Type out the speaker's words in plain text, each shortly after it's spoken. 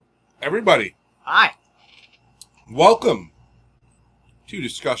Everybody, Hi. welcome to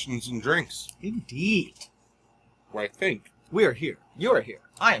Discussions and Drinks. Indeed. Where I think We are here. You are here.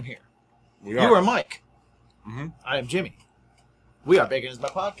 I am here. we You are. are Mike. Mm-hmm. I am Jimmy. We are Bacon is My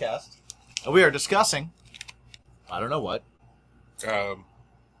Podcast. And we are discussing, I don't know what.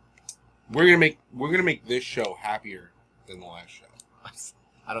 We're gonna make this show happier than the last show.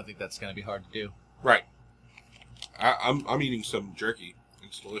 I don't think that's going to be hard to do. Right. I'm eating some jerky.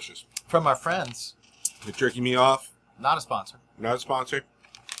 It's delicious. From our friends. The jerky me off. Not a sponsor. Not a sponsor.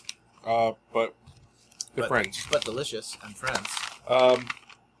 But friends. But delicious and friends.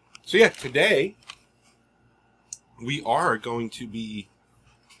 So yeah, today we are going to be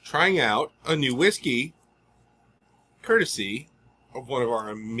trying out a new whiskey, courtesy of one of our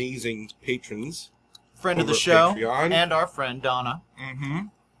amazing patrons. Friend of the over at show. Patreon. And our friend Donna. Mm-hmm.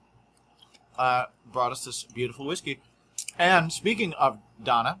 Brought us this beautiful whiskey. And speaking of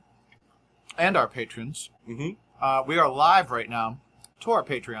Donna and our patrons, Mm-hmm. we are live right now to our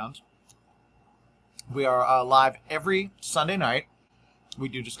Patreons. We are live every Sunday night. We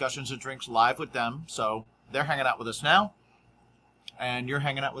do discussions and drinks live with them, so they're hanging out with us now, and you're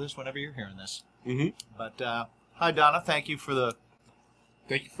hanging out with us whenever you're hearing this. Mm-hmm. But hi, Donna. Thank you for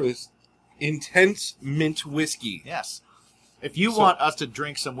this intense mint whiskey. yes. If you want us to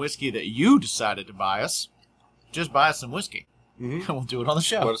drink some whiskey that you decided to buy us, just buy us some whiskey, Mm-hmm. and we'll do it on the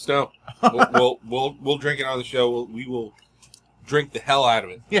show. Let us know. We'll drink it on the show. We will drink the hell out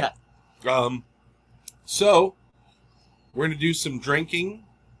of it. Yeah. So we're gonna do some drinking.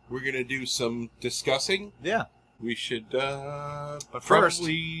 We're gonna do some discussing. Yeah. We should But first,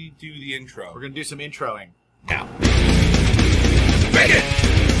 probably do the intro. we're going to do some introing. now. Bacon!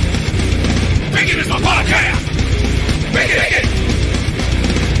 Bacon is my podcast! Bacon!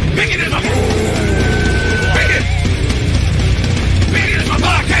 Bacon is my... Bacon! Bacon is my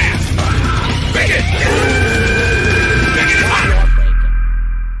podcast! Bacon! Bacon is my...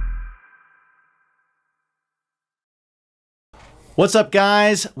 What's up,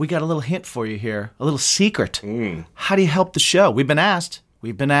 guys? We got a little hint for you here. A little secret. How do you help the show? We've been asked.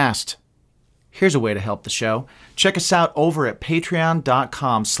 Here's a way to help the show. Check us out over at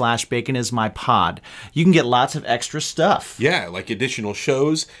patreon.com/baconismypod. You can get lots of extra stuff. Yeah, like additional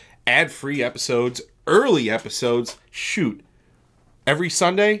shows, ad-free episodes, early episodes. Shoot. Every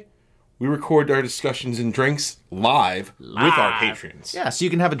Sunday, we record our discussions and drinks live. With our patrons. Yeah, so you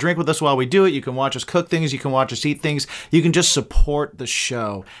can have a drink with us while we do it. You can watch us cook things. You can watch us eat things. You can just support the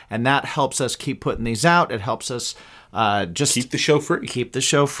show. And that helps us keep putting these out. It helps us just Keep the show free. keep the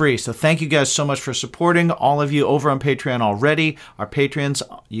show free. So thank you guys so much for supporting all of you over on Patreon already. Our patrons,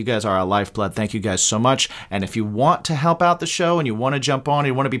 you guys are our lifeblood. Thank you guys so much. And if you want to help out the show and you want to jump on,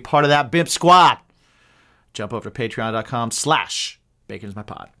 you want to be part of that BIMP squad, jump over to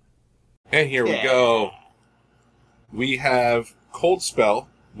patreon.com/baconismypod. And here we go. We have Cold Spell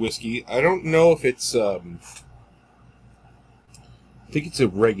whiskey. I don't know if it's I think it's a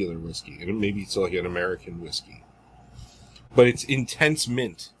regular whiskey. And maybe it's like an American whiskey. But it's intense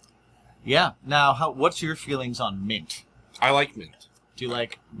mint. Yeah. Now, what's your feelings on mint? I like mint. Do you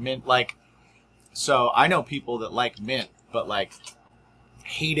like mint? So I know people that like mint, but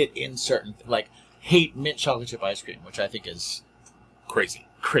hate it in certain, hate mint chocolate chip ice cream, which I think is Crazy.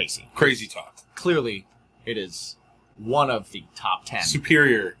 crazy. Crazy talk. Clearly, it is one of the top 10,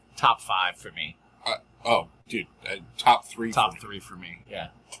 Superior. top 5 for me, Oh, dude. Top 3. top for me. 3 for me. Yeah,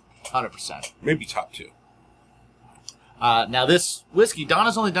 100%. Maybe top 2. Now this whiskey,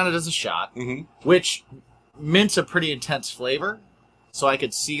 Donna's only done it as a shot, Mm-hmm. which mint's a pretty intense flavor, so I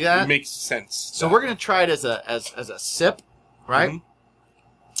could see that. It makes sense. So we're gonna try it as a sip, right? Mhm.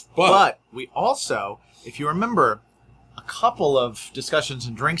 But we also, if you remember, a couple of discussions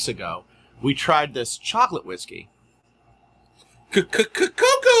and drinks ago, we tried this chocolate whiskey,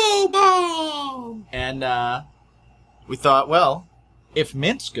 Cocoa Bomb! and we thought, well, if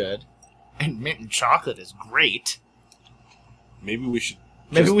mint's good and mint and chocolate is great, Maybe we should.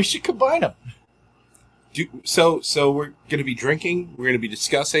 we should combine them. So we're going to be drinking, we're going to be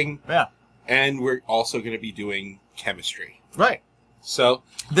discussing, Yeah, and we're also going to be doing chemistry. right. So,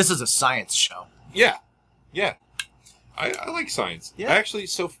 This is a science show. yeah. I like science. Yeah. Actually,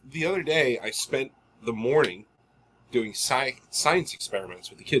 so the other day, I spent the morning doing science experiments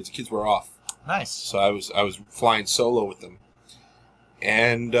with the kids. The kids were off. Nice. So I was flying solo with them.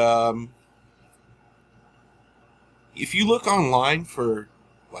 And if you look online for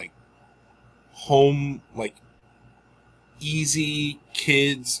home easy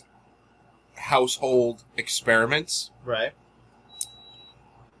kids household experiments, Right.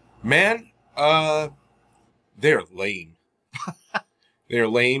 man, they're lame. They're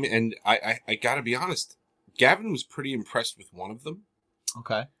lame, and I gotta be honest, Gavin was pretty impressed with one of them.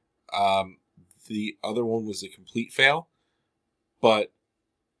 Okay. The other one was a complete fail. But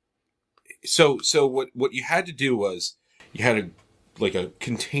so what you had to do was you had a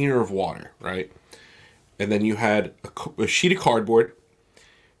container of water, right? And then you had a sheet of cardboard,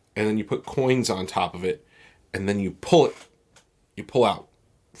 and then you put coins on top of it, and then you pull out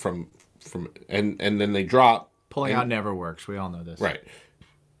from and then they drop. Pulling out never works. We all know this. Right.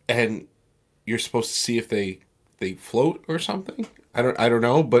 And you're supposed to see if they float or something. I don't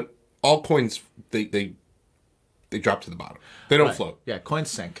know, but all coins they drop to the bottom. They don't float. Yeah,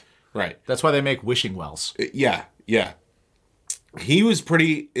 coins sink. Right. That's why they make wishing wells. Yeah. He was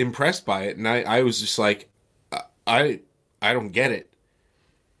pretty impressed by it, and I was just like, I don't get it.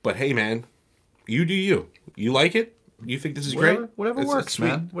 But hey, man, you do you. You like it? You think this is great? Whatever works, it's sweet.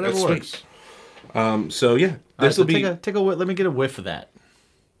 man. Whatever That's works. Sweet. So yeah, this will be. Take a whiff. Let me get a whiff of that.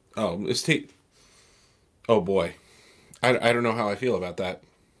 Oh, let's take. Oh boy, I don't know how I feel about that.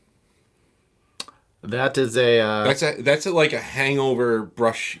 That is a. That's like a hangover.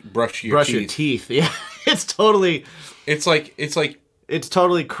 Brush your teeth. Yeah, it's totally. It's like. It's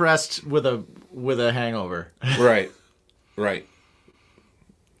totally Crest with a hangover. Right.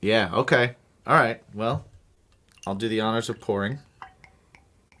 Yeah. Okay. All right. Well, I'll do the honors of pouring.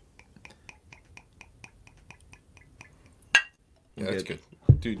 Yeah, that's good.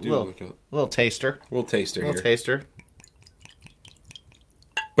 Do little taster. Little taster here. Taster.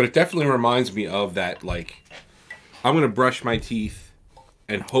 But it definitely reminds me of that, like, I'm going to brush my teeth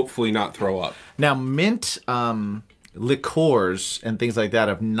and hopefully not throw up. Now, mint liqueurs and things like that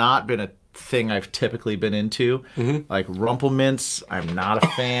have not been a thing I've typically been into. Mm-hmm. Like Rumpelmints, I'm not a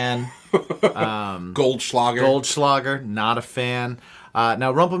fan. Goldschlager, not a fan.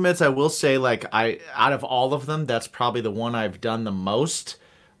 Now, Rumpelmints, I will say, like, out of all of them, that's probably the one I've done the most.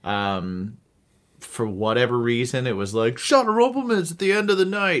 For whatever reason, it was like, shot of Rumpelmints at the end of the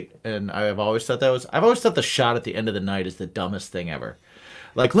night. And I've always thought the shot at the end of the night is the dumbest thing ever.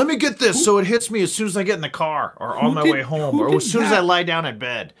 Like, let me get this so it hits me as soon as I get in the car or on my way home or as soon as I lie down in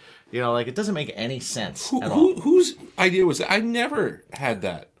bed. You know, like, it doesn't make any sense at all. Whose idea was that? I never had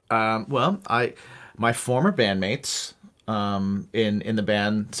that. Well, my former bandmates in the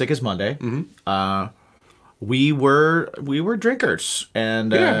band Sick as Monday, we were drinkers,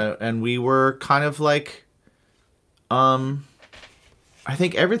 and we were kind of like, I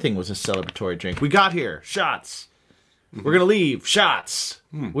think everything was a celebratory drink. We got here, shots. We're gonna leave, shots.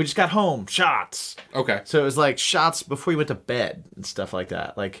 We just got home, shots. Okay. So it was like shots before you went to bed and stuff like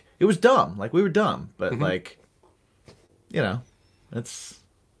that. Like, it was dumb. Like, we were dumb, but like, you know, it's.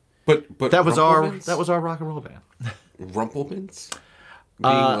 But that was our rock and roll band. Rumpelmints?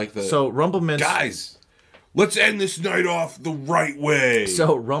 So Rumpelmints, guys, let's end this night off the right way.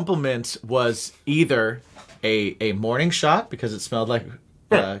 So Rumpelmints was either a morning shot because it smelled like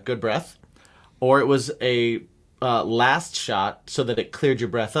good breath, or it was a last shot so that it cleared your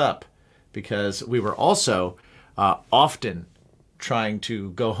breath up, because we were also often trying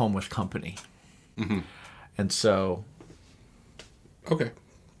to go home with company, and so. Okay.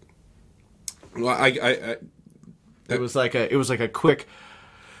 Well, it was like a quick.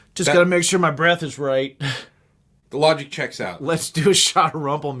 Just gotta make sure my breath is right. The logic checks out. Let's do a shot of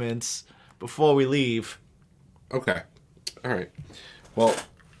Rumpelmints before we leave. Okay. All right. Well,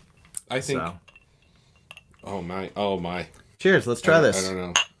 I think. So. Oh my. Cheers. Let's try this. I don't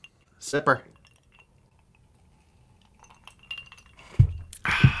know. Sipper.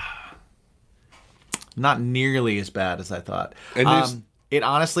 Not nearly as bad as I thought. And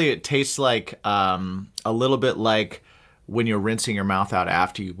it tastes like a little bit like when you're rinsing your mouth out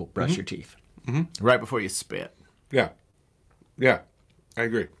after you brush your teeth, right before you spit. Yeah, I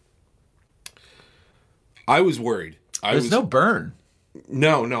agree. I was worried. There's no burn.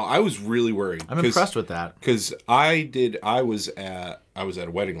 No, I was really worried. I'm impressed with that because I was at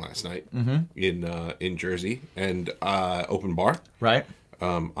a wedding last night in Jersey, and open bar. Right.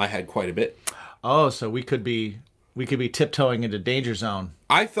 I had quite a bit. Oh, so we could be tiptoeing into danger zone.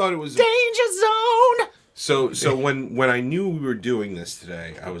 I thought it was danger zone. So when I knew we were doing this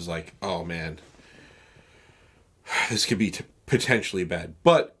today, I was like, oh man, this could be potentially bad.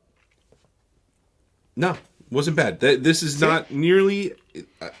 But no, it wasn't bad. This is not nearly.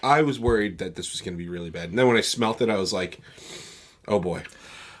 I was worried that this was going to be really bad, and then when I smelt it, I was like, oh boy.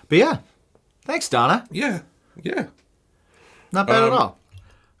 But yeah, thanks, Donna. Yeah, not bad at all.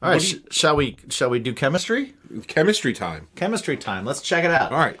 All right, shall we do chemistry? Chemistry time. Chemistry time. Let's check it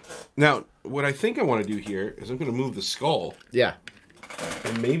out. All right. Now, what I think I want to do here is I'm going to move the skull. Yeah.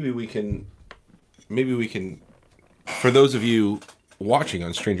 And maybe we can for those of you watching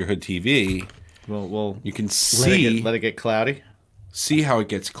on Strangerhood TV, We'll you can see let it get cloudy. see how it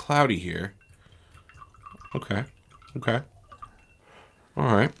gets cloudy here. Okay.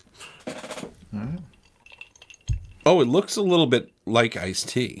 All right. Oh, it looks a little bit like iced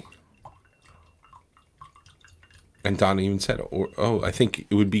tea. And Donna even said, I think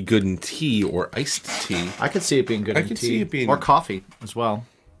it would be good in tea or iced tea. I could see it being good in tea. see it being... Or coffee as well.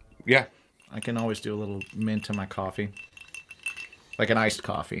 Yeah. I can always do a little mint in my coffee. Like an iced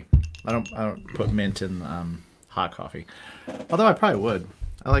coffee. I don't put mint in hot coffee. Although I probably would.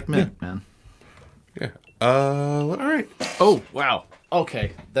 I like mint, man. Yeah. All right. Oh, wow.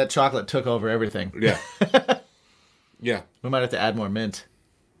 Okay. That chocolate took over everything. Yeah. Yeah. We might have to add more mint.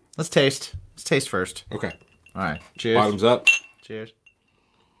 Let's taste. Let's taste first. Okay. All right. Cheers. Bottoms up. Cheers.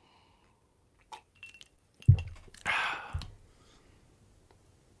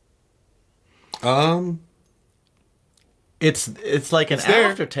 It's like an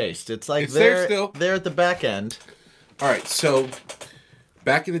there. aftertaste. It's like It's there they're still. they're at the back end. All right. So,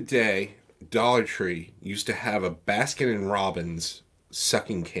 back in the day, Dollar Tree used to have a Baskin & Robbins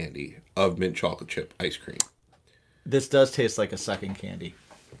sucking candy of mint chocolate chip ice cream. This does taste like a sucking candy.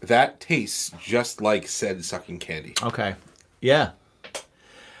 That tastes just like said sucking candy. Okay. Yeah.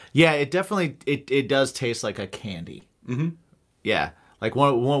 Yeah, it definitely it does taste like a candy. Mm-hmm. Yeah. Like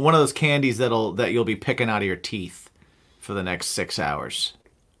one of those candies that you'll be picking out of your teeth for the next 6 hours.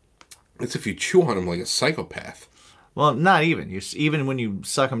 It's if you chew on them like a psychopath. Well, not even. Even when you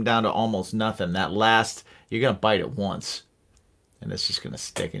suck them down to almost nothing, that last, you're going to bite it once. And it's just going to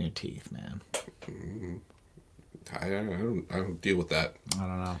stick in your teeth, man. I don't deal with that. I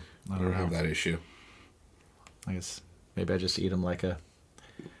don't know. I don't have that issue. I guess maybe I just eat them like an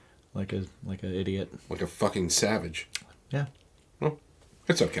idiot. Like a fucking savage. Yeah. Well,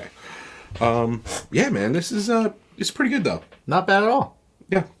 it's okay. Yeah, man, this is it's pretty good though. Not bad at all.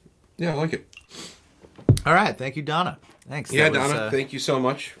 Yeah, I like it. All right, thank you, Donna. Thanks. Yeah, That was, Donna, thank you so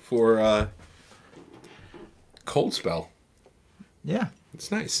much for Cold Spell. Yeah,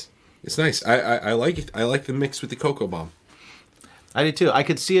 It's nice. It's nice. I like it. I like the mix with the cocoa bomb. I did too. I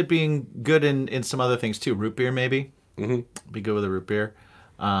could see it being good in some other things too. Root beer, maybe. Mm-hmm. Be good with a root beer.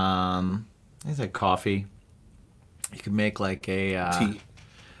 Things like coffee. You could make like a Tea.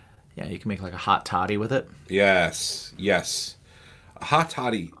 Yeah, you can make like a hot toddy with it. Yes. A hot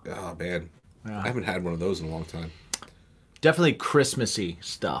toddy. Oh man, Yeah. I haven't had one of those in a long time. Definitely Christmassy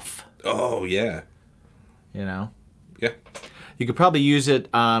stuff. Oh yeah. You know. Yeah. You could probably use it.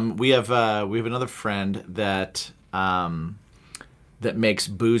 We have another friend that makes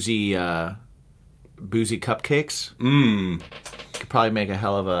boozy cupcakes. You could probably make a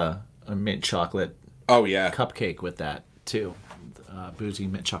hell of a mint chocolate Oh yeah. cupcake with that too. Boozy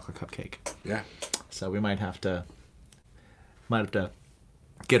mint chocolate cupcake. Yeah. So we might have to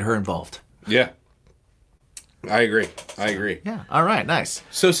get her involved. Yeah. I agree. Yeah. All right. Nice.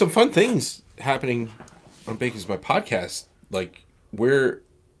 So some fun things happening on Bacon's My Podcast. Like we're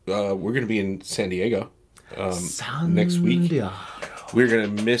going to be in San Diego next week. We're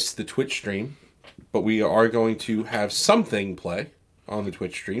going to miss the Twitch stream, but we are going to have something play on the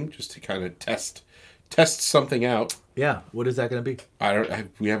Twitch stream just to kind of test something out. Yeah. What is that going to be?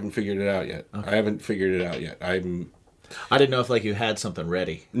 We haven't figured it out yet. Okay. I haven't figured it out yet. I didn't know if like you had something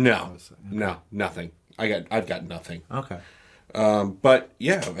ready. No, nothing. I've got nothing. Okay. But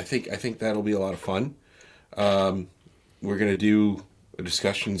yeah, I think that'll be a lot of fun. We're gonna do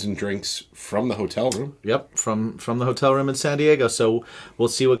discussions and drinks from the hotel room. Yep, from the hotel room in San Diego. So we'll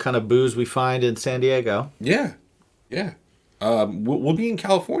see what kind of booze we find in San Diego. Yeah. We'll be in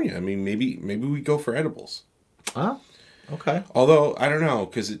California. I mean, maybe we go for edibles. Oh, okay. Although I don't know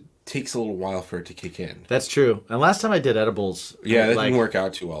because it takes a little while for it to kick in. That's true. And last time I did edibles, yeah, that didn't work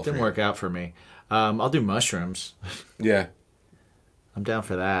out too well. Didn't work out for me. I'll do mushrooms. Yeah, I'm down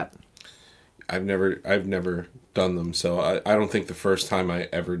for that. I've never done them, so I don't think the first time I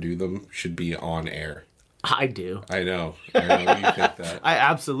ever do them should be on air. I do. I know you think that. I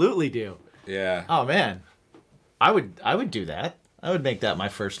absolutely do. Yeah. Oh man, I would do that. I would make that my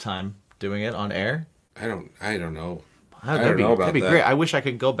first time doing it on air. I don't know. That'd be great. I wish I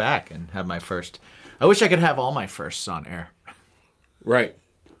could go back and have my first. I wish I could have all my firsts on air. Right.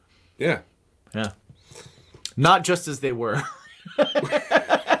 Yeah. Yeah. Not just as they were.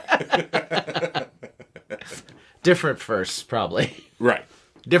 Different firsts, probably. Right.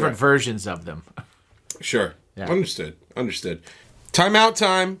 Different versions of them. Sure. Yeah. Understood. Timeout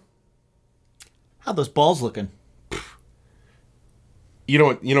time. How those balls looking? You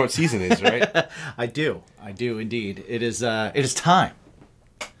know what season it is, right? I do indeed. It is time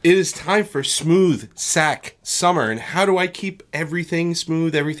It is time for smooth sack summer. And how do I keep everything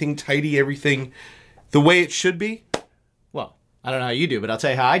smooth, everything tidy, everything the way it should be? Well, I don't know how you do, but I'll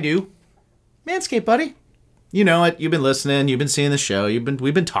tell you how I do. Manscaped, buddy. You know it. You've been listening. You've been seeing the show.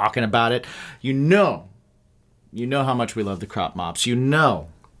 We've been talking about it. You know how much we love the crop mops. You know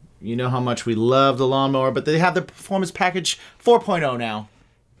how much we love the lawnmower. But they have the Performance Package 4.0 now,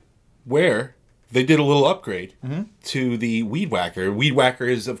 where they did a little upgrade to the Weed Whacker. Weed Whacker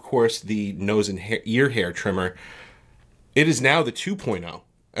is, of course, the nose and ear hair trimmer. It is now the 2.0,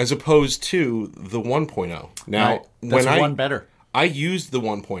 as opposed to the 1.0. Now, right. That's one better. I used the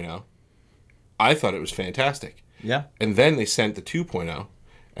 1.0. I thought it was fantastic. Yeah. And then they sent the 2.0,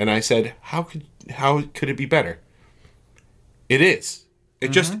 and I said, how could it be better? It is. It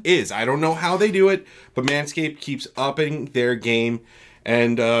just is. I don't know how they do it, but Manscaped keeps upping their game.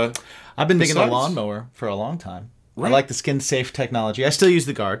 And I've been digging the lawnmower for a long time. Right. I like the skin safe technology. I still use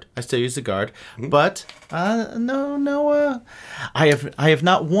the guard. But no. I have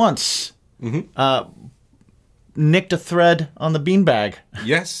not once nicked a thread on the beanbag.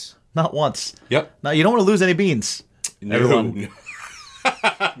 Yes. Not once. Yep. Now you don't want to lose any beans. No. Everyone.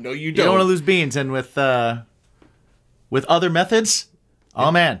 No, you don't. You don't want to lose beans, and with other methods,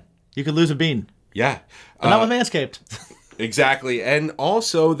 oh man, you could lose a bean. Yeah. But not with Manscaped. Exactly. And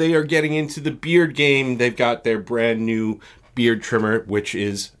also, they are getting into the beard game. They've got their brand new beard trimmer, which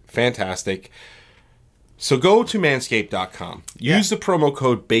is fantastic. So go to manscaped.com. Use the promo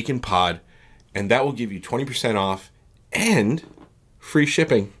code BACONPOD, and that will give you 20% off and free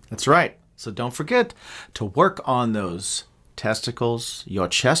shipping. That's right. So don't forget to work on those testicles, your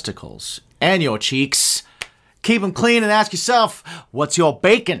chesticles, and your cheeks. Keep them clean and ask yourself, what's your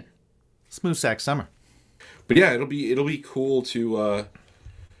bacon? Smooth Sack Summer. But yeah, it'll be cool to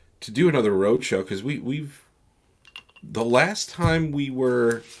do another road show, because we've the last time we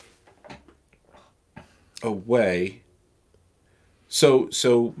were away. So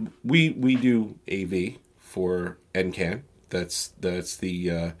we do AV for NCAN. That's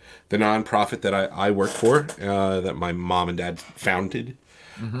the nonprofit that I work for, that my mom and dad founded.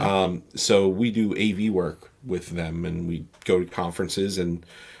 So we do AV work with them, and we go to conferences and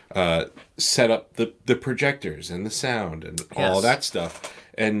set up the projectors and the sound and all that stuff.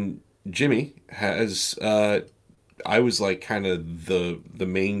 And Jimmy has I was like kind of the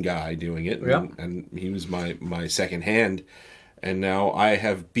main guy doing it, and he was my second hand, and now I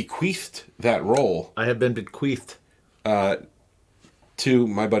have bequeathed that role. I have been bequeathed to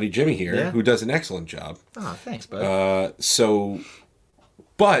my buddy Jimmy here, who does an excellent job. Oh, thanks, bud.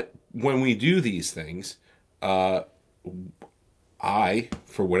 But when we do these things, I,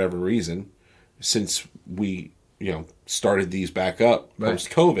 for whatever reason, since we, started these back up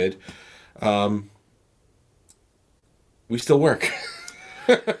post-COVID, we still work.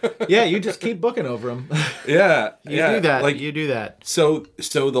 Yeah, you just keep booking over them. Yeah, you do that. You do that. So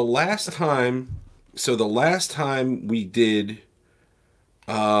the last time we did,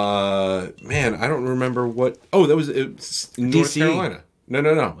 man, I don't remember what. Oh, it was North Carolina.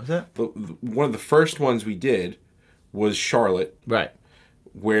 No. Was that one of the first ones we did? Was Charlotte, right?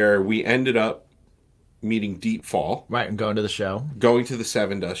 Where we ended up meeting Deep Fall, right, and going to the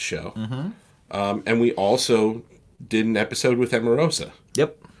Seven Dust show, and we also did an episode with Emerosa.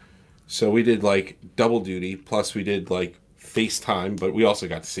 Yep. So we did like double duty, plus we did like FaceTime, but we also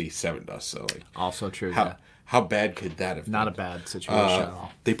got to see Seven Dust. So like, also true. How bad could that have been? Not a bad situation at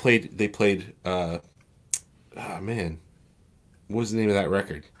all. They played. Oh man, what was the name of that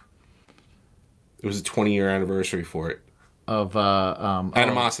record? It was a 20-year anniversary for it. Of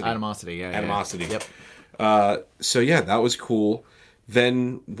Animosity. Animosity, yeah. Animosity. Yep. So yeah, that was cool.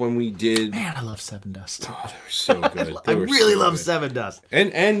 Then when we did, man, I love Seven Dust. Oh, they were so good. I really love Seven Dust.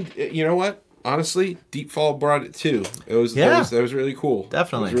 And you know what? Honestly, Deep Fall brought it too. That was really cool.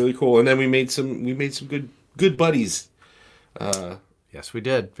 Definitely, it was really cool. And then we made some good buddies. Yes, we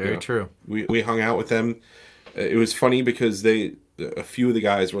did. Very true. We hung out with them. It was funny because a few of the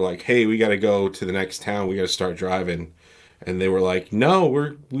guys were like, "Hey, we got to go to the next town. We got to start driving," and they were like, "No,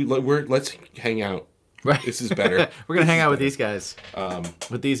 we're let's hang out. Right, this is better. We're gonna hang out with these guys,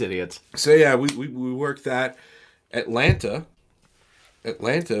 with these idiots." So yeah, we worked that. Atlanta,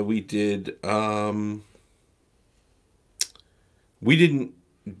 we did. We didn't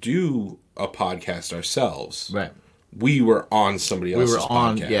do a podcast ourselves. Right. We were on somebody else's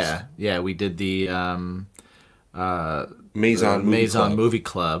podcast. Yeah. We did the Maison Movie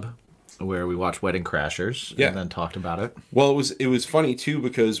Club, where we watched Wedding Crashers and then talked about it. Well, it was funny too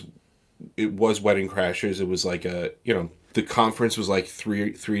because it was Wedding Crashers. It was like the conference was like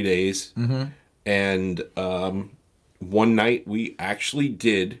three days, and one night we actually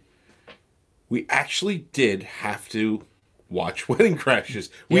did have to watch Wedding Crashers.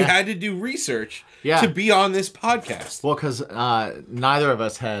 We Yeah. had to do research Yeah. to be on this podcast. Well, because neither of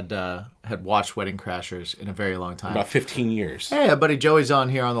us had watched Wedding Crashers in a very long time. About 15 years. Hey, our buddy Joey's on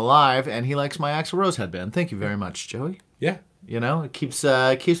here on the live, and he likes my Axl Rose headband. Thank you very much, Joey. Yeah. You know, it keeps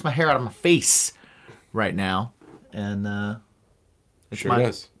my hair out of my face right now, and it's Sure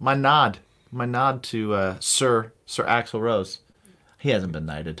does. my nod to Sir Axl Rose. He hasn't been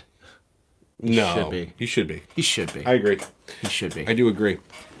knighted. No. should be. He should be. He should be. I agree. He should be. I do agree.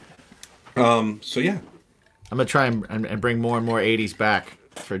 So yeah. I'm gonna try and bring more and more '80s back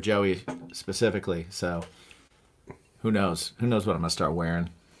for Joey specifically. So who knows? Who knows what I'm gonna start wearing?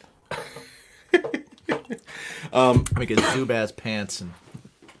 Making Zubaz pants and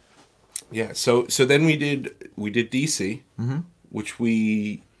Yeah, so then we did DC, which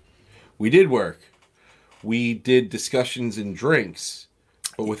we did work. We did discussions and drinks,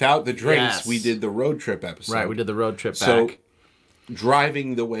 but without the drinks, Yes. we did the road trip episode. right. We did the road trip back. So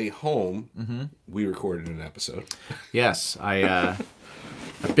driving the way home, we recorded an episode. Yes, I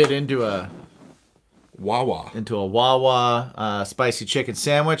bit into a Wawa. Wawa spicy chicken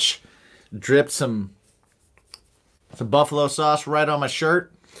sandwich, dripped some buffalo sauce right on my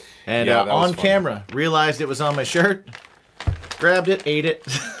shirt, and Yeah, that was on fun. camera realized it was on my shirt, grabbed it, ate it,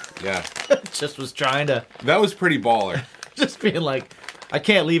 Yeah, just was trying to, that was pretty baller. just being like, I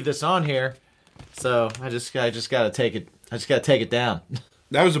can't leave this on here, so I just gotta take it. I just gotta take it down.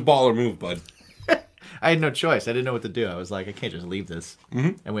 That was a baller move, bud. I had no choice. I didn't know what to do. I was like, I can't just leave this.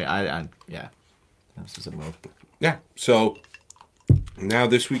 Mm-hmm. And yeah, this is a move. Yeah. So now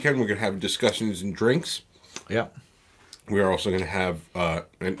this weekend we're gonna have discussions and drinks. Yeah, We are also gonna have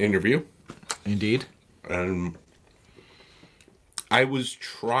an interview. indeed. I was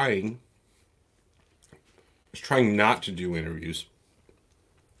trying not to do interviews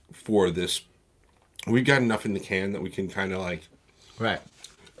for this. We've got enough in the can that we can kind of like, Right.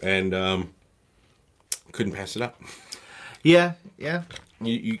 and couldn't pass it up. Yeah.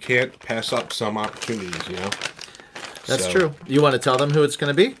 You can't pass up some opportunities, you know? That's So, true. You want to tell them who it's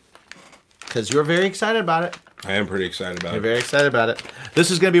going to be? Because you're very excited about it. I am pretty excited about You're it. very excited about it.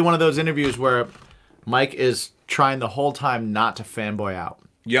 This is going to be one of those interviews where Mike is trying the whole time not to fanboy out.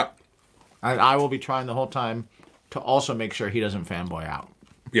 Yep. And I will be trying the whole time to also make sure he doesn't fanboy out.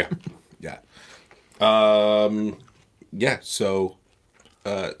 Yeah. Yeah. Yeah, so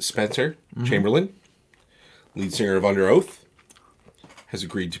Spencer Chamberlain, lead singer of Under Oath, has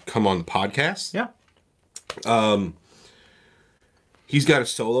agreed to come on the podcast. Yeah. He's got a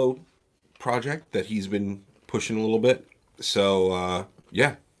solo project that he's been pushing a little bit. So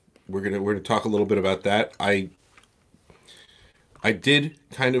yeah, we're gonna talk a little bit about that. I did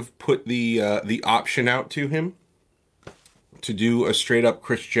kind of put the option out to him to do a straight up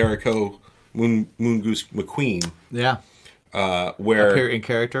Chris Jericho Moon Goose McQueen, Yeah. where Appear in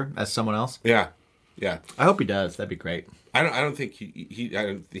character as someone else. yeah. I hope he does. That'd be great. I don't think he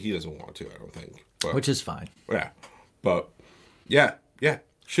doesn't want to. I don't think. But, Which is fine. yeah, but yeah,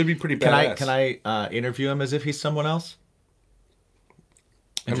 should be pretty badass. Can I interview him as if he's someone else?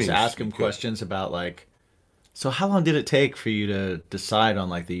 And I just mean, ask you him could. questions about like, so how long did it take for you to decide on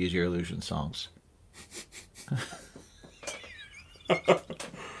like the Use Your Illusion songs?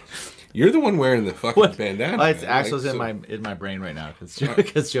 You're the one wearing the fucking bandana. Well, it's man. Axel's Like, in my brain right now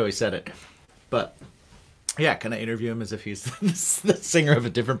because Joey said it. But yeah, can I interview him as if he's the singer of a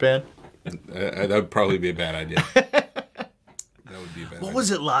different band? that would probably be a bad idea. That would be a bad idea. What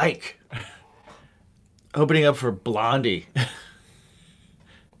was it like opening up for Blondie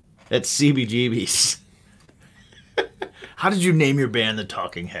at CBGB's? How did you name your band the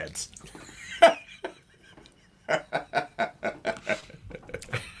Talking Heads?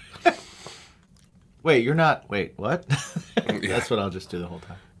 Wait, you're not. Wait, what? That's what I'll just do the whole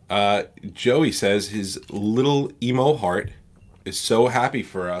time. Joey says his little emo heart is so happy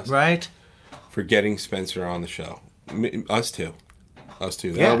for us Right? for getting Spencer on the show. Us too.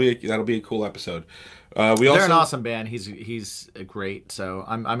 Yeah. That'll be a cool episode. We They're also an awesome band. He's great. So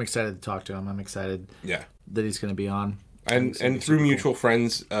I'm excited to talk to him. I'm excited yeah. that he's going to be on. And through mutual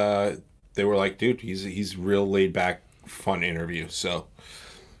friends, they were like, dude, he's real laid back, fun interview. So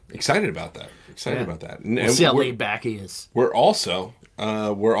excited about that. And We'll see how we're, laid back he is. we're also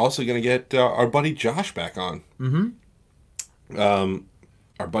gonna get our buddy Josh back on. Mm-hmm.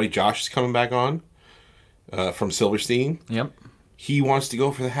 Our buddy Josh is coming back on from Silverstein. Yep. He wants to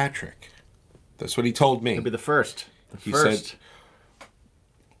go for the hat trick. That's what he told me. He'll be the first. He said,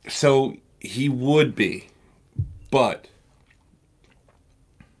 so he would be, but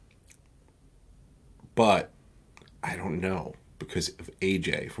I I don't know because of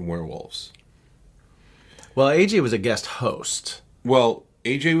AJ from Werewolves. Well, AJ was a guest host. Well,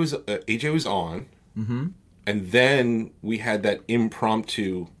 AJ was on, and then we had that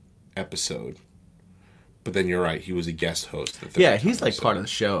impromptu episode. But then you're right, he was a guest host. Yeah, he's like part of the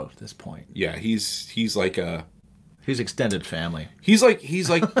show at this point. Yeah, he's like a He's extended family. he's like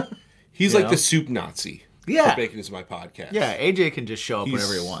know? the soup Nazi. Yeah. For Bacon Is My Podcast. Yeah, AJ can just show up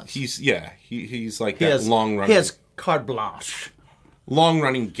whenever he wants. He's like He that has long running. He has carte blanche. long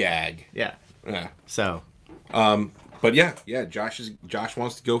running gag. Yeah. Yeah. So. But yeah, Josh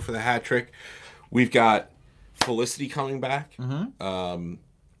wants to go for the hat trick. We've got Felicity coming back.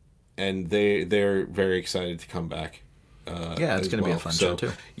 And they're very excited to come back. Yeah, it's going to be a fun show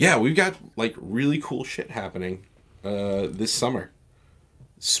too. Yeah, we've got like really cool shit happening this summer.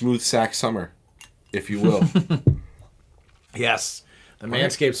 Smooth sack summer, if you will. Yes, the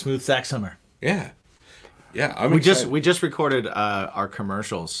Manscaped Smooth Sack Summer. Yeah. We just recorded our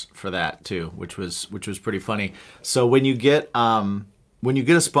commercials for that too, which was pretty funny. So when you get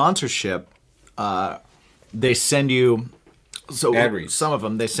a sponsorship, they send you ad reads. Some of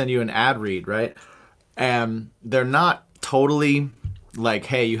them they send you an ad read, right? And they're not totally like,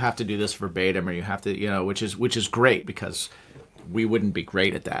 hey, you have to do this verbatim or you have to, which is great because we wouldn't be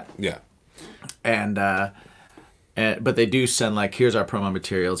great at that. Yeah. And but they do send like, here's our promo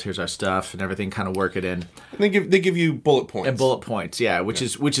materials, here's our stuff, and everything. Kind of work it in. And they give you bullet points. And bullet points, yeah, which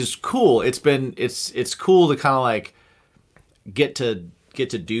is cool. It's cool to kind of like get to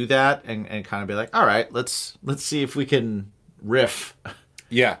do that and kind of be like, all right, let's see if we can riff.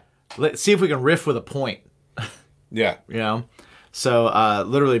 Yeah. Let's see if we can riff with a point. Yeah. So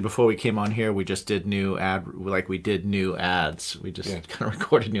literally before we came on here, we just did new ads. We just kind of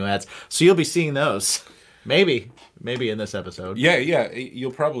recorded new ads. So you'll be seeing those. Maybe in this episode. Yeah.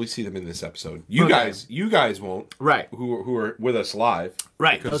 You'll probably see them in this episode. You guys won't. Right. Who are with us live.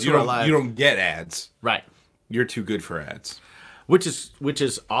 Right. Because you don't get ads. Right. You're too good for ads. Which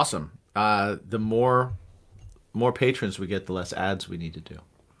is awesome. The more patrons we get, the less ads we need to do.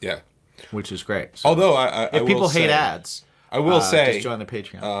 Yeah. Which is great. So Although if people hate ads, I will say just join the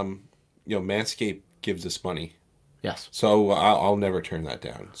Patreon. Manscaped gives us money. Yes. So I'll never turn that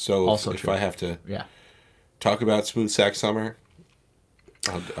down. So Also if true. I have to Yeah. talk about Smooth Sack Summer,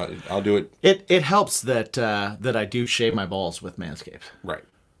 I'll do it. It helps that I do shave my balls with Manscaped Right.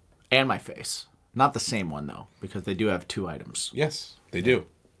 and my face. Not the same one though, because they do have two items. Yes, they do.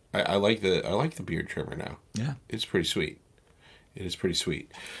 I like the beard trimmer now. Yeah. It's pretty sweet. It is pretty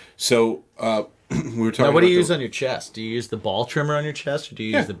sweet. So we were talking. Now, what do you about use on your chest? Do you use the ball trimmer on your chest, or do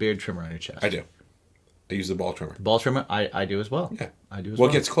you use the beard trimmer on your chest? I do. I use the ball trimmer. The ball trimmer, I do as well. Yeah, I do as well.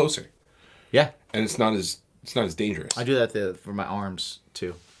 well. It gets closer. Yeah, And it's not as dangerous. I do that for my arms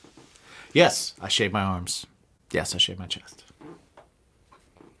too. Yes, I shave my arms. Yes, I shave my chest.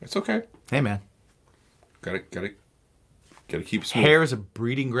 It's okay. Hey, man. Gotta keep smooth. Hair is a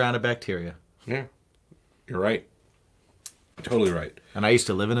breeding ground of bacteria. Yeah, you're right. Totally right. And I used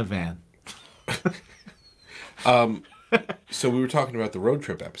to live in a van. So we were talking about the road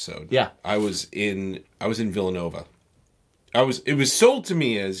trip episode. Yeah. I was in Villanova. It was sold to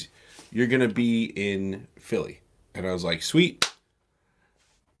me as you're gonna be in Philly, and I was like, sweet.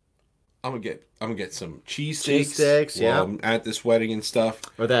 I'm gonna get some cheesesteaks while I'm at this wedding and stuff.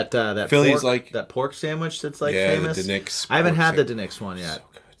 Or that Philly's pork, that pork sandwich that's like yeah, famous. the Denix. I haven't had the Denix one yet.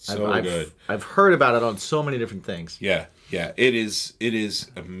 So good. I've heard about it on so many different things. Yeah. It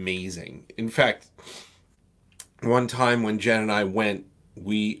is amazing. In fact, one time when Jen and I went,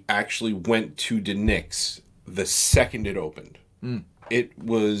 we actually went to Denix the second it opened. It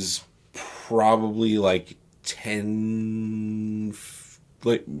was probably like 10,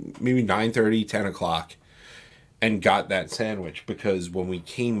 like maybe 9:30, 10 o'clock, and got that sandwich because when we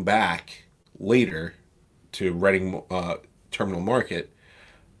came back later to Reading Terminal Market,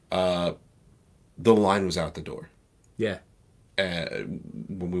 the line was out the door. Yeah.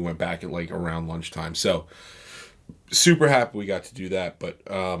 When we went back at like around lunchtime. So super happy we got to do that. But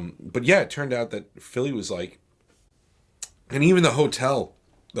yeah, it turned out that Philly was like, and even the hotel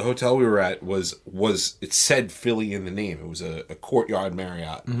we were at was it said Philly in the name. It was a Courtyard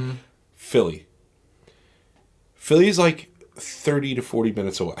Marriott. Mm-hmm. Philly is like 30 to 40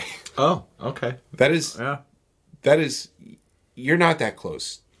 minutes away. Oh, okay. That is you're not that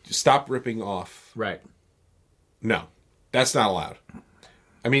close. Stop ripping off. Right. No, that's not allowed.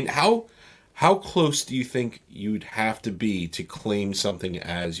 I mean, how close do you think you'd have to be to claim something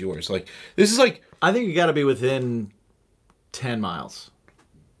as yours? Like, this is like... I think you got to be within 10 miles.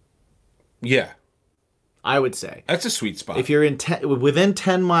 Yeah. I would say. That's a sweet spot. If you're within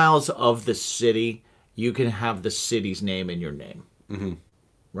 10 miles of the city you can have the city's name in your name. Mm-hmm.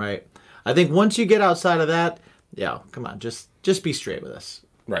 Right? I think once you get outside of that, yeah, come on, just be straight with us.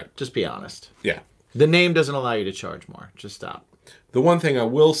 Right. Just be honest. Yeah. The name doesn't allow you to charge more. Just stop. The one thing I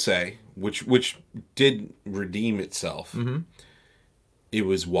will say, which did redeem itself, it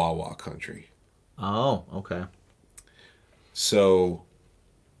was Wawa country. Oh, okay. So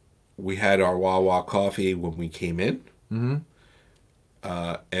we had our Wawa coffee when we came in. Mm-hmm.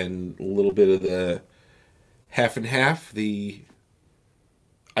 And a little bit of the half and half, the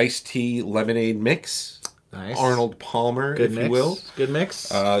iced tea lemonade mix. Nice. Arnold Palmer, Good if mix. you will. Good mix.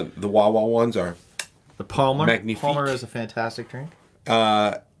 The Wawa ones are the Palmer. magnifique. Palmer is a fantastic drink.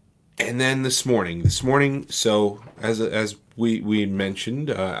 and then this morning, so as we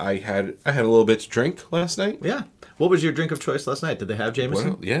mentioned, I had a little bit to drink last night. Yeah. What was your drink of choice last night? Did they have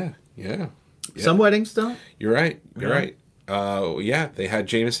Jameson? Well, yeah. Some weddings don't. You're right. You're Really? right. Yeah, they had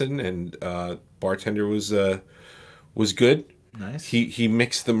Jameson, and bartender was good. Nice. He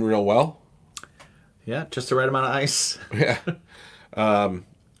mixed them real well. Yeah, just the right amount of ice. Yeah.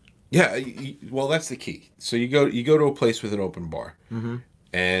 Yeah. Well, that's the key. So you go to a place with an open bar,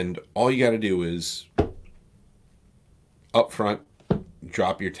 and all you got to do is up front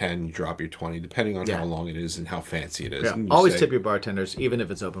drop your 10, drop your 20, depending on how long it is and how fancy it is. Yeah. And you Always say- tip your bartenders, even if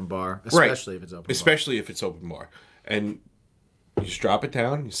it's open bar, Right. especially if it's open bar. Especially if it's open bar, and you just drop it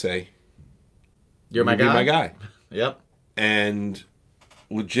down. You say, You're my "You be guy. my guy." Yep. And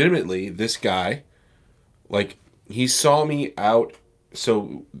legitimately, this guy, like, he saw me out.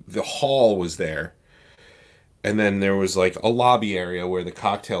 So the hall was there, and then there was like a lobby area where the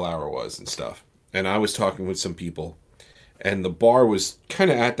cocktail hour was and stuff. And I was talking with some people, and the bar was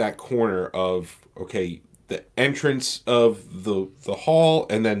kind of at that corner of, okay, the entrance of the hall,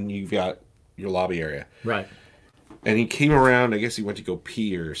 and then you've got your lobby area. Right. And he came around. I guess he went to go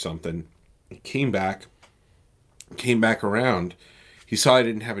pee or something. He came back around. He saw I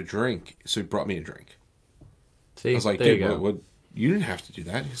didn't have a drink, so he brought me a drink. See, I was like, there dude, you go. what? You didn't have to do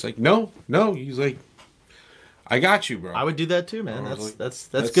that. He's like, no. He's like, I got you, bro. I would do that too, man. I was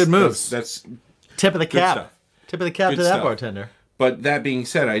That's like, good moves. That's tip of the good cap. stuff. Tip of the cap Good to that stuff. bartender. But that being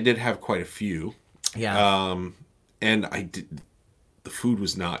said, I did have quite a few. Yeah. And I did. The food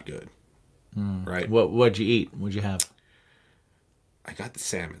was not good. Right. What'd you eat? What'd you have? I got the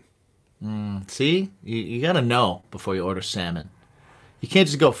salmon. See, you got to know before you order salmon. You can't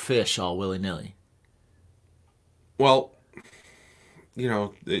just go fish all willy nilly. Well,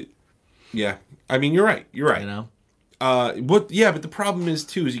 yeah. I mean, you're right. You're right. You know. But the problem is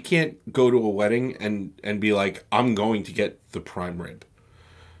too is you can't go to a wedding and be like, I'm going to get the prime rib.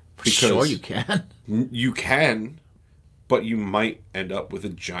 Sure, you can. You can, but you might end up with a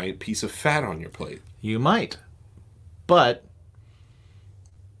giant piece of fat on your plate. You might, but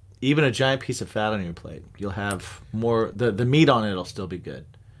even a giant piece of fat on your plate, you'll have more. The meat on it will still be good.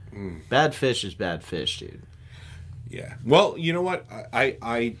 Bad fish is bad fish, dude. Yeah. Well, you know what?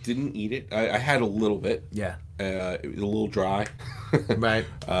 I didn't eat it. I had a little bit. Yeah. It was a little dry. Right.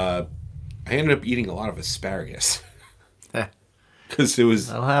 I ended up eating a lot of asparagus Eh, because it was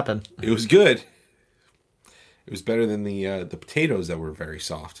that'll happen. good. It was better than the potatoes that were very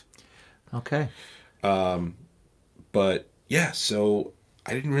soft. Okay. But yeah, so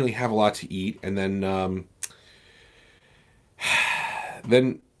I didn't really have a lot to eat, and then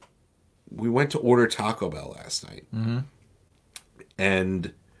we went to order Taco Bell last night,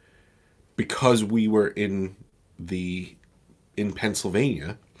 and because we were in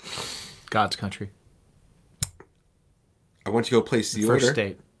Pennsylvania, God's country. I went to go place the First order,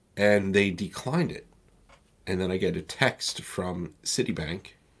 state. and they declined it. And then I get a text from Citibank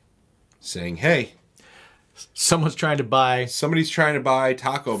saying, "Hey, Someone's trying to buy somebody's trying to buy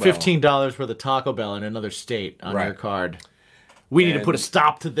Taco Bell." $15 worth of Taco Bell in another state on your Right. card. We need to And- put a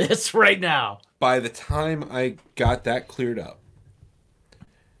stop to this right now. By the time I got that cleared up,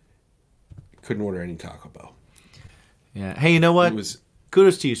 I couldn't order any Taco Bell. Yeah. Hey, you know what? It was.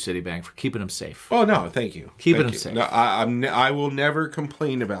 Kudos to you, Citibank, for keeping them safe. Oh no, thank you. Keeping Thank them you. safe. No, I will never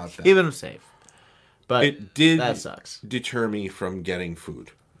complain about that. Keeping them safe. But It did that sucks. deter me from getting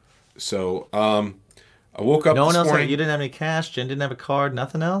food. So I woke up No one this else. morning. You didn't have any cash. Jen didn't have a card.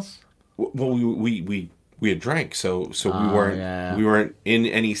 Nothing else. Well, we had drank, so we Oh, weren't yeah. we weren't in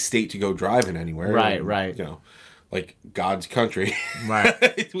any state to go driving anywhere. Right, And, right. You know, like God's country.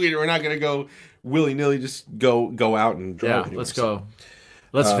 Right. We're not gonna go willy nilly. Just go out and drive. Yeah. anywhere. Let's go.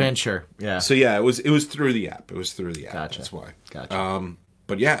 Let's venture. Yeah. So yeah, it was through the app. It was through the app. Gotcha. That's why. Gotcha.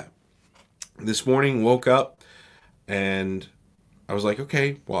 But yeah, this morning woke up and I was like,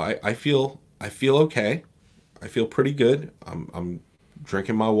 okay, well, I feel okay. I feel pretty good. I'm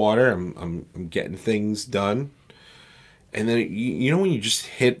drinking my water. I'm getting things done. And then you know when you just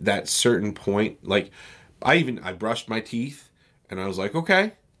hit that certain point, like I brushed my teeth and I was like,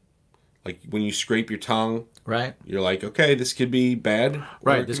 okay. Like when you scrape your tongue, Right. you're like, okay, this could be bad.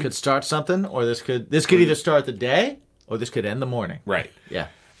 Right. This could start something, or this could either start the day, or this could end the morning. Right. Yeah.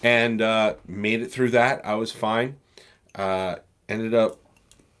 And made it through that. I was fine. Ended up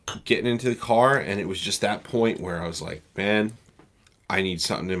getting into the car, and it was just that point where I was like, man, I need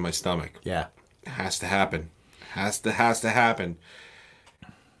something in my stomach. Yeah. It has to happen. Has to happen.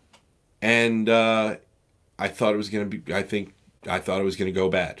 And I thought it was gonna be. I thought it was gonna go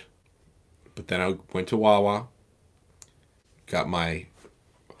bad. But then I went to Wawa, got my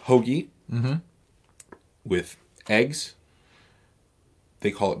hoagie with eggs.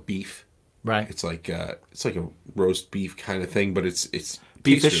 They call it beef. Right. It's like a roast beef kind of thing, but it's Beefish.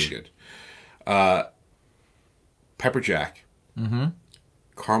 tastes really good. Pepper jack,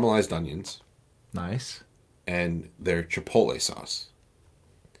 caramelized onions, Nice. and their chipotle sauce.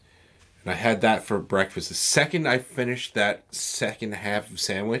 And I had that for breakfast. The second I finished that second half of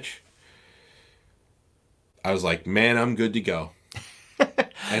sandwich, I was like, man, I'm good to go.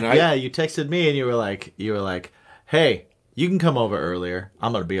 And Yeah, you texted me and you were like, hey, you can come over earlier.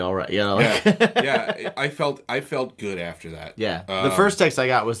 I'm gonna be all right. You know. Like, yeah, I felt good after that. yeah. The first text I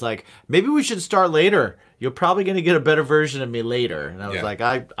got was like, maybe we should start later. You're probably gonna get a better version of me later. And I was Yeah. like,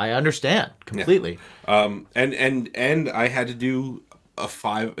 I understand completely. And I had to do a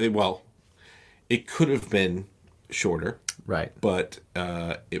 5. Well, it could have been shorter, Right. but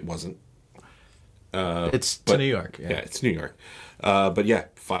it wasn't. It's to New York. Yeah, it's New York. But yeah,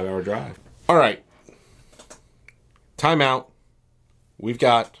 5-hour drive. All right. Time out. We've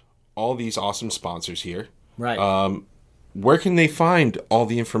got all these awesome sponsors here. Right. Where can they find all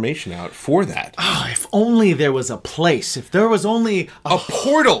the information out for that? Oh, if only there was a place. If there was only A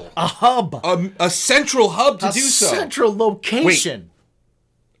portal. a hub. A central hub to A do so. central location.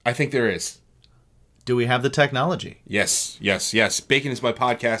 I think there is. Do we have the technology? Yes.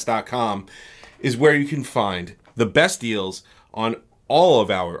 Baconismypodcast.com is where you can find the best deals on all of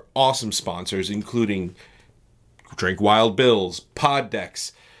our awesome sponsors, including Drink Wild Bills, Pod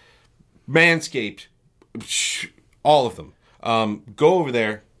Decks, Manscaped, all of them. Go over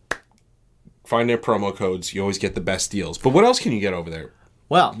there, find their promo codes. You always get the best deals. But what else can you get over there?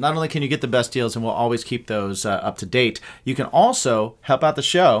 Well, not only can you get the best deals, and we'll always keep those up to date, you can also help out the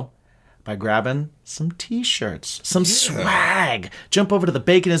show by grabbing some t-shirts, some swag. Jump over to the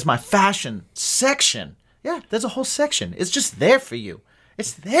Bacon is My Fashion section. Yeah, there's a whole section. It's just there for you.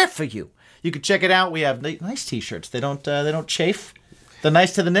 It's there for you. You can check it out. We have nice t-shirts. They don't chafe. They're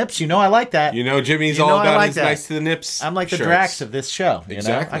nice to the nips. You know I like that. You know Jimmy's You know all I about like his that. nice to the nips. I'm like the shirts. Drax of this show. You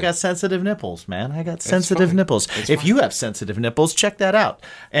Exactly. know? I got sensitive nipples, man. I got sensitive fine. nipples. If you have sensitive nipples, check that out.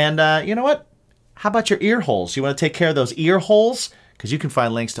 And you know what? How about your ear holes? You want to take care of those ear holes? Because you can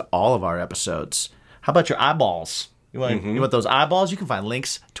find links to all of our episodes. How about your eyeballs? You want those eyeballs? You can find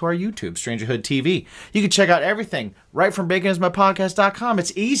links to our YouTube, Strangerhood TV. You can check out everything right from baconismypodcast.com.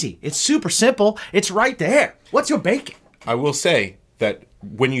 It's easy. It's super simple. It's right there. What's your bacon? I will say that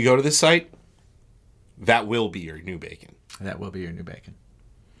when you go to this site, that will be your new bacon. That will be your new bacon.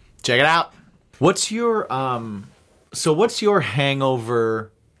 Check it out. What's your what's your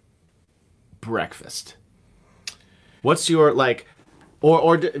hangover breakfast? What's your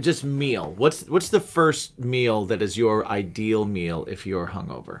just meal? What's the first meal that is your ideal meal if you're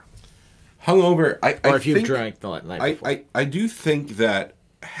hungover? Hungover, Or if you've drank the night before? I do think that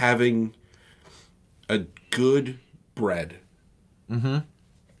having a good bread,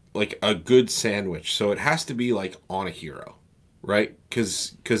 like a good sandwich, so it has to be like on a hero, right?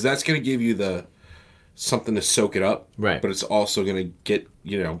 Because that's going to give you something to soak it up, Right. But it's also going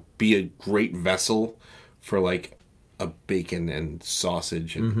to be a great vessel for like a bacon and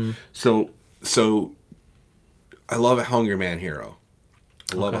sausage, and so I love a Hungry Man Hero.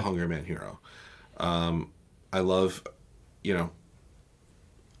 I love a Hungry Man Hero. I love,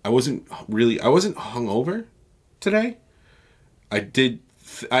 I wasn't hungover today.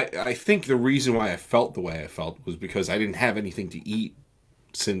 I think the reason why I felt the way I felt was because I didn't have anything to eat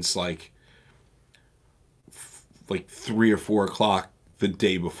since like 3 or 4 o'clock the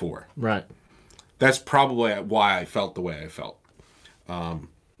day before. Right. That's probably why I felt the way I felt.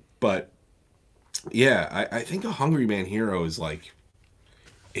 But yeah, I think a Hungry Man Hero is like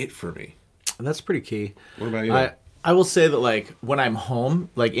it for me. That's pretty key. What about you? I will say that like when I'm home,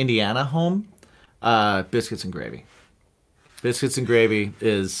 like Indiana home, biscuits and gravy. Biscuits and gravy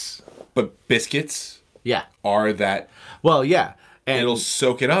is But biscuits yeah. are that. Well, yeah. And it'll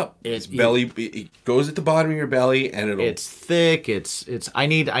soak it up. Its belly, it goes at the bottom of your belly, and it'll. It's thick. It's. I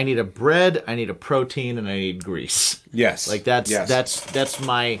need a bread. I need a protein, and I need grease. Yes. Like that's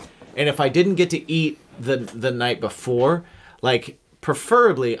my. And if I didn't get to eat the night before, like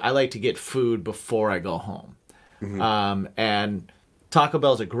preferably, I like to get food before I go home. Mm-hmm. And Taco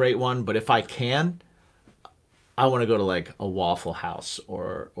Bell's a great one, but if I can, I want to go to like a Waffle House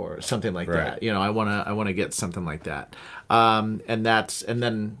or something like that. You know, I want to get something like that. And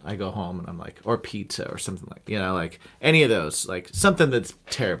then I go home and I'm like, or pizza or something like, you know, like any of those, like something that's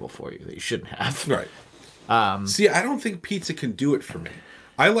terrible for you that you shouldn't have. Right. See, I don't think pizza can do it for me.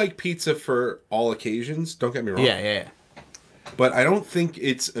 I like pizza for all occasions. Don't get me wrong. Yeah. But I don't think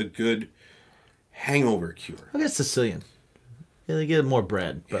it's a good hangover cure. I guess Sicilian. Yeah, they get more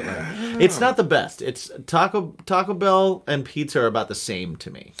bread, but like, it's not the best. It's Taco Bell and pizza are about the same to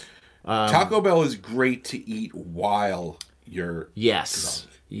me. Taco Bell is great to eat while you're yes.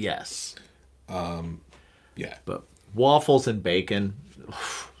 Yeah. But waffles and bacon,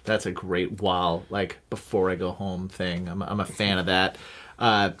 that's a great while like before I go home thing. I'm a fan of that.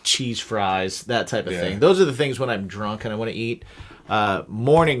 Cheese fries, that type of thing. Those are the things when I'm drunk and I want to eat.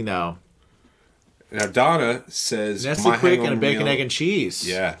 Morning though. Now Donna says Nestle Quick and a bacon, egg, and cheese.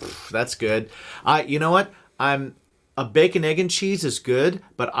 Yeah, that's good. You know what? A bacon, egg, and cheese is good,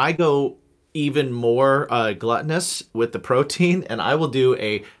 but I go even more gluttonous with the protein, and I will do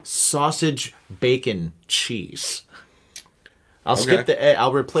a sausage, bacon, cheese. I'll skip the egg.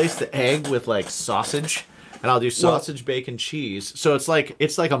 I'll replace the egg with like sausage. And I'll do sausage, bacon, cheese. So it's like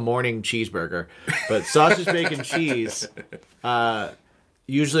a morning cheeseburger, but sausage, bacon, cheese,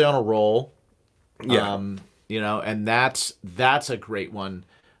 usually on a roll. Yeah. You know, and that's a great one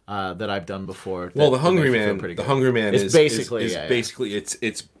that I've done before. Well, the Hungry Man is basically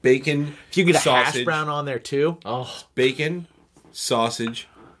it's bacon. If you get sausage, a hash brown on there too, bacon, sausage,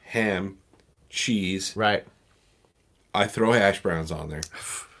 ham, cheese. Right. I throw hash browns on there.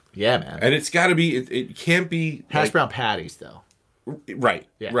 Yeah, man. And it's got to be. It can't be hash brown patties though. Right.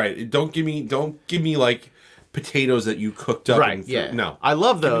 Yeah. Right. Don't give me like potatoes that you cooked up. Right. Yeah. No. I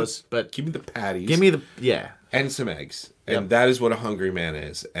love those, but give me the patties. Give me and some eggs, and that is what a Hungry Man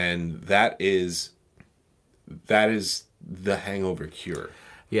is, and that is the hangover cure.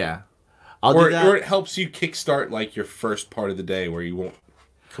 Yeah. Or it helps you kickstart like your first part of the day where you won't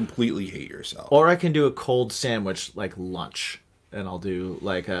completely hate yourself. Or I can do a cold sandwich like lunch. And I'll do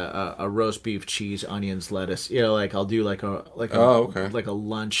like a roast beef, cheese, onions, lettuce. You know, like I'll do like a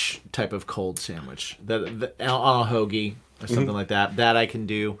lunch type of cold sandwich that on a hoagie or something like that. That I can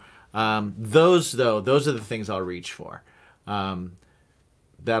do. Those are the things I'll reach for.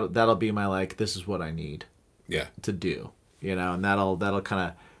 That'll be my like. This is what I need. Yeah. To do, you know, and that'll kind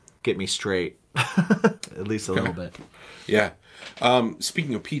of get me straight, at least a little bit. Yeah.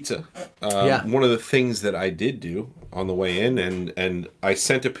 Speaking of pizza, one of the things that I did do on the way in, and I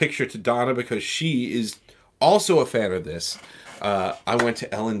sent a picture to Donna because she is also a fan of this. I went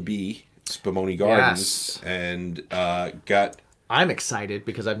to L&B Spumoni Gardens and got. I'm excited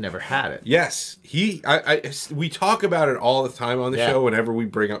because I've never had it. Yes, we talk about it all the time on the show whenever we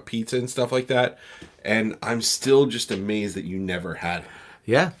bring up pizza and stuff like that, and I'm still just amazed that you never had it.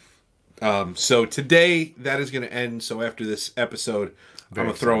 Yeah. So today that is going to end. So after this episode, I'm going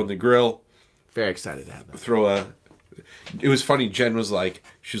to throw in the grill. Very excited to have that. It was funny. Jen was like,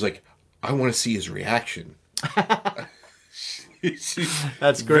 I want to see his reaction.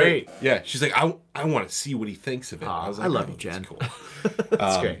 That's great. Yeah. She's like, I want to see what he thinks of it. I was like, I love you, Jen. Cool.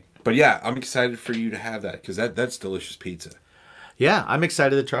 That's great. But yeah, I'm excited for you to have that because that's delicious pizza. Yeah, I'm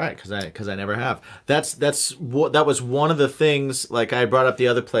excited to try it because I never have. That was one of the things. Like I brought up the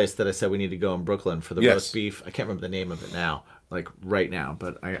other place that I said we need to go in Brooklyn for the roast beef. I can't remember the name of it now, like right now,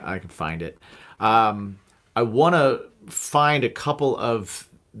 but I can find it. I want to find a couple of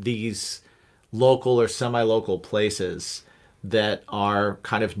these local or semi-local places that are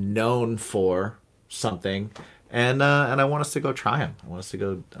kind of known for something, and I want us to go try them. I want us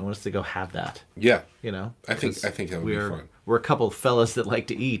to go have that. Yeah, you know. I think that would be fun. We're a couple of fellas that like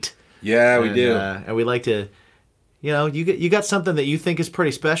to eat. Yeah, we do. And we like to, you know, you got something that you think is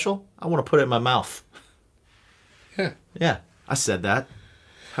pretty special. I want to put it in my mouth. Yeah. Yeah, I said that.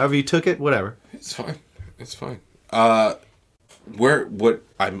 However you took it, whatever. It's fine. It's fine. I'm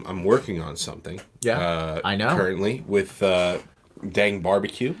working on something. Yeah, I know. Currently with Dang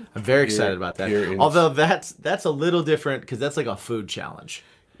Barbecue. I'm very excited about that. Although that's a little different because that's like a food challenge.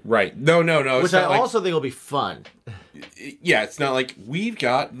 Right. No. Which I also think will be fun. Yeah, it's not like we've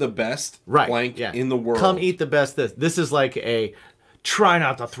got the best blank in the world. Come eat the best. This is like a try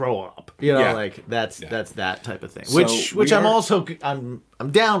not to throw up. You know, Yeah. like that's that type of thing. So Which we I'm are- also I'm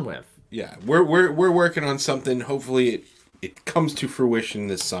down with. Yeah, we're working on something. Hopefully, it comes to fruition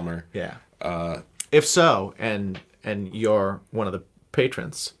this summer. Yeah. If so, and you're one of the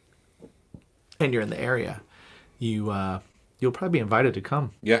patrons, and you're in the area, you'll probably be invited to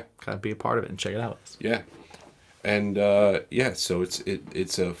come. Yeah, Kind of be a part of it and check it out. yeah, and so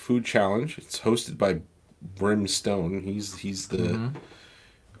it's a food challenge. It's hosted by Brimstone. He's the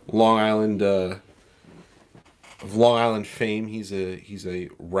Long Island of Long Island fame. He's a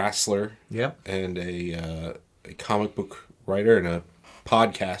wrestler. Yep. And a comic book writer and a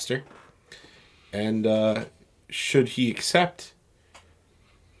podcaster. And should he accept,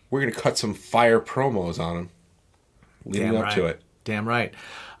 we're gonna cut some fire promos on him leading up to it. Damn right.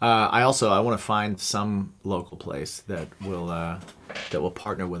 I want to find some local place that will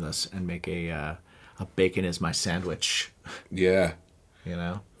partner with us and make a bacon is my sandwich. Yeah. You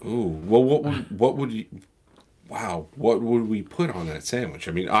know. Ooh. Well, what would you? Wow. What would we put on that sandwich?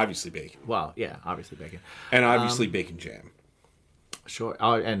 I mean, obviously bacon. Well, yeah, obviously bacon. And obviously bacon jam. Sure.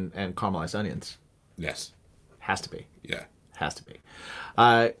 Oh, and caramelized onions. Yes. Has to be. Yeah. Has to be.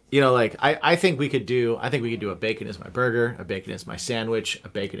 Like I think we could do a bacon is my burger, a bacon is my sandwich, a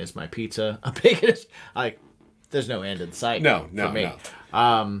bacon is my pizza, a bacon is like there's no end in sight. No, for me.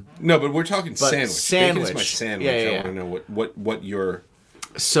 no. No, but we're talking sandwich. Sandwich. Bacon is my sandwich. Yeah. I want to know what your.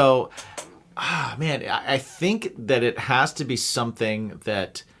 So, man, I think that it has to be something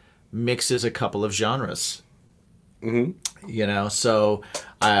that mixes a couple of genres. Mm-hmm. You know, so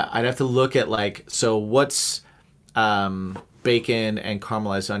I'd have to look at what's bacon and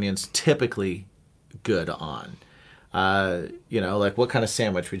caramelized onions typically good on. What kind of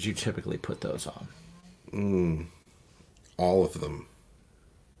sandwich would you typically put those on? All of them.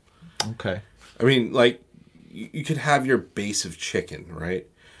 Okay. I mean, you could have your base of chicken, right?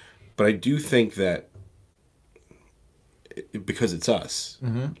 But I do think that because it's us,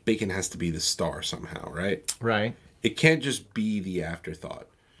 bacon has to be the star somehow, right? Right. It can't just be the afterthought.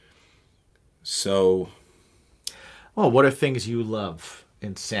 So, Well, what are things you love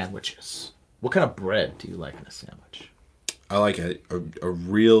in sandwiches? What kind of bread do you like in a sandwich? I like a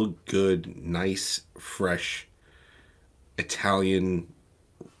real good, nice, fresh Italian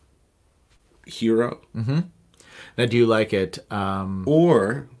hero. Now, do you like it?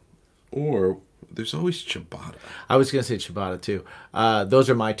 Or there's always ciabatta. I was going to say ciabatta too. Those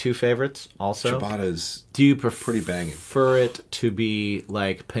are my two favorites. Also, Ciabatta's do you prefer pretty banging. it to be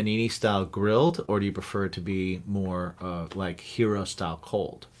like panini style grilled, or do you prefer it to be more like hero style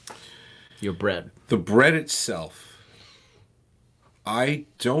cold? Your bread. The bread itself, I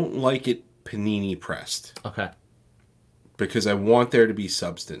don't like it panini pressed Okay. because I want there to be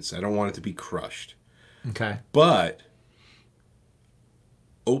substance. I don't want it to be crushed. Okay. But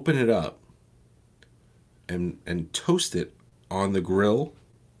open it up and toast it on the grill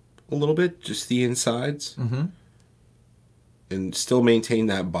a little bit, just the insides, and still maintain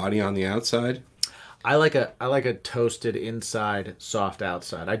that body on the outside. I like a toasted inside, soft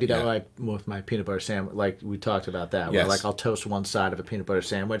outside. I do that Yeah. with my peanut butter sandwich. Like we talked about that. Yes. Where I'll toast one side of a peanut butter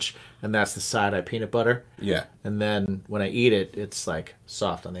sandwich, and that's the side I peanut butter. Yeah. And then when I eat it, it's like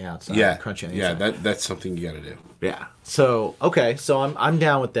soft on the outside, Yeah. crunchy on the Yeah, inside. that's something you got to do. Yeah. So okay, so I'm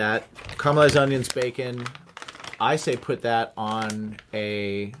down with that. Caramelized onions, bacon. I say put that on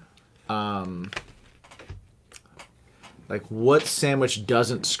a like what sandwich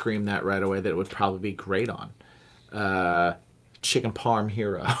doesn't scream that right away that it would probably be great on? Chicken parm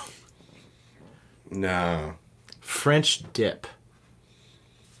hero. No. French dip.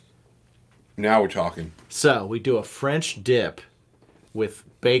 Now we're talking. So we do a French dip with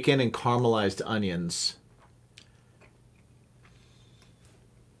bacon and caramelized onions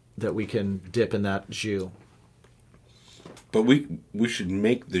that we can dip in that jus. But we should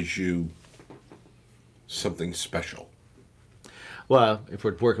make the jus something special. Well, if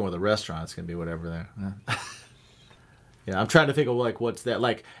we're working with a restaurant, it's gonna be whatever there. Yeah, I'm trying to think of what's that.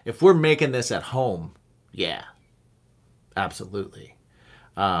 Like if we're making this at home, yeah, absolutely.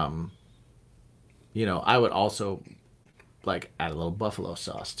 I would also add a little buffalo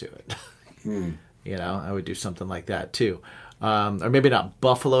sauce to it. I would do something like that too, or maybe not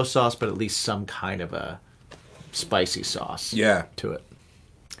buffalo sauce, but at least some kind of a spicy sauce. Yeah. To it.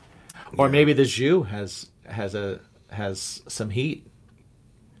 Or maybe the jus has some heat.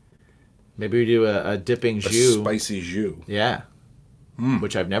 Maybe we do a dipping A jus. spicy jus. Yeah.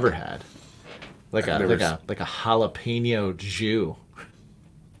 Which I've never had. Like a jalapeno jus.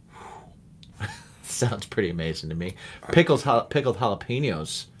 Sounds pretty amazing to me. Pickled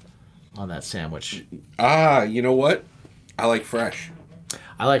jalapenos on that sandwich. Ah, you know what? I like fresh.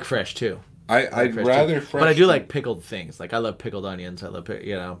 I like fresh too. I'd Fresh rather too. fresh. But I do like pickled things. Like I love pickled onions. I love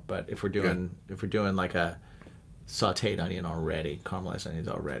But if we're doing like a sautéed onion already, caramelized onions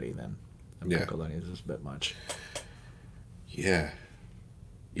already, then pickled onions is a bit much. Yeah.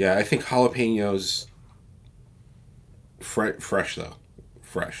 Yeah, I think jalapenos fresh though.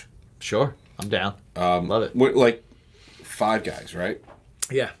 Fresh. Sure, I'm down. Love it. Like Five Guys, right?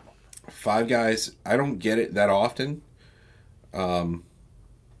 Yeah. Five Guys, I don't get it that often.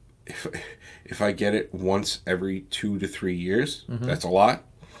 If I get it once every 2 to 3 years, that's a lot.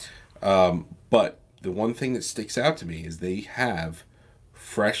 But the one thing that sticks out to me is they have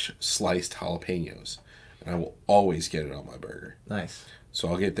fresh sliced jalapenos. And I will always get it on my burger. Nice. So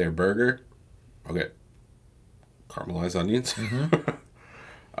I'll get their burger. I'll get caramelized onions.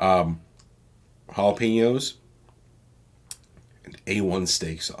 Jalapenos. And A1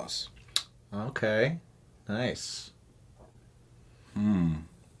 steak sauce. Okay. Nice.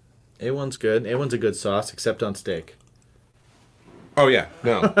 A1's good. A1's a good sauce, except on steak. Oh, yeah.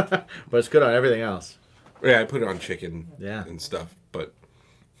 No. But it's good on everything else. Yeah, I put it on chicken Yeah. and stuff. But,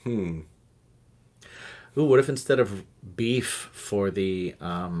 Ooh, what if instead of beef for the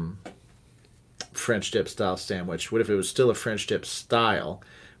French dip style sandwich, what if it was still a French dip style?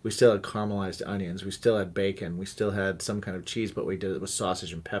 We still had caramelized onions. We still had bacon. We still had some kind of cheese, but we did it with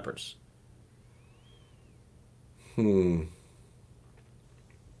sausage and peppers. Might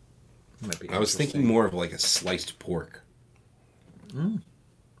be I was thinking more of like a sliced pork.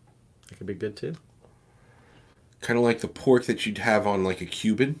 That could be good too. Kind of like the pork that you'd have on like a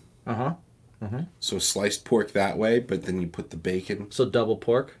Cuban. So sliced pork that way, but then you put the bacon. So double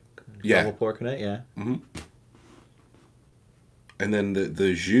pork? Yeah. Double pork in it, yeah. And then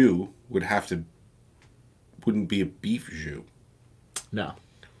the jus wouldn't be a beef jus. No.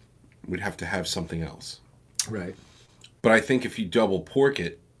 We'd have to have something else. Right. But I think if you double pork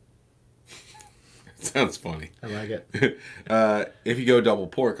it, it sounds funny. I like it. If you go double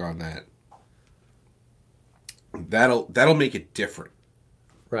pork on that, that'll make it different.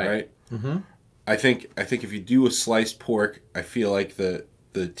 Right. I think if you do a sliced pork, I feel like the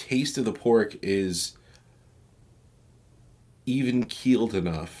taste of the pork is even keeled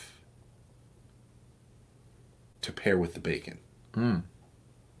enough to pair with the bacon.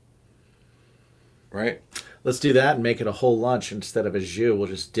 Right? Let's do that and make it a whole lunch. Instead of a jus, we'll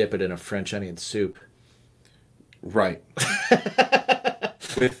just dip it in a French onion soup. Right.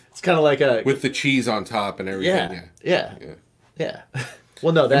 It's kind of like a... With the cheese on top and everything. Yeah.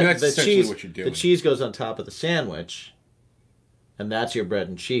 Well, no, that's the essentially cheese. what you're doing. The cheese goes on top of the sandwich, and that's your bread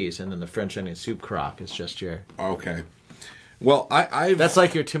and cheese, and then the French onion soup crock is just your... Okay. Well, That's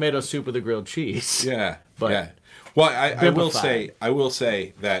like your tomato soup with a grilled cheese. Yeah. But yeah. Well, I will Bimbified.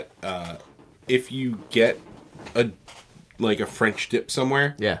 say that if you get a French dip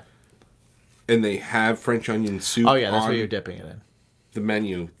somewhere, Yeah. and they have French onion soup, Oh, yeah, that's on what you're dipping it in. the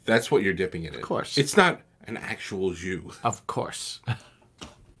menu, that's what you're dipping it in. Of course. It's not an actual jus, Of course.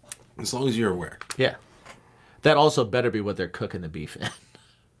 as long as you're aware. Yeah. That also better be what they're cooking the beef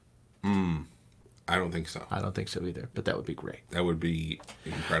in. I don't think so. I don't think so either, but that would be great. That would be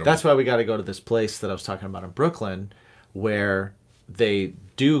incredible. That's why we got to go to this place that I was talking about in Brooklyn, where they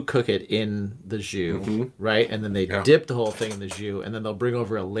do cook it in the jus, right? And then they dip the whole thing in the jus, and then they'll bring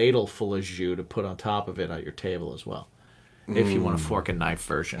over a ladle full of jus to put on top of it at your table as well, if you want a fork and knife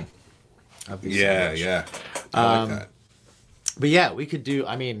version of the sandwich. Yeah. I like that. But yeah, we could do.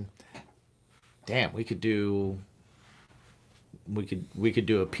 I mean, damn, we could do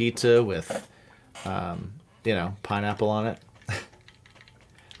a pizza with, pineapple on it.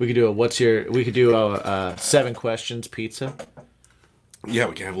 We could do a 7 questions pizza. Yeah,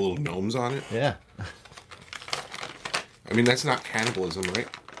 we can have little gnomes on it. Yeah. I mean, that's not cannibalism, right?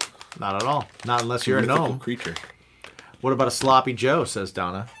 Not at all. Not unless you're a Mythical gnome. creature. What about a sloppy Joe, says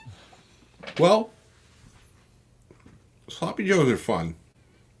Donna. Well, sloppy joes are fun.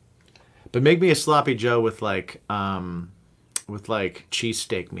 But make me a sloppy Joe with like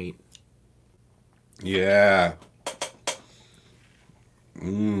cheesesteak meat. Yeah.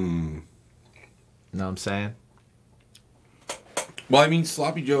 Know what I'm saying? Well, I mean,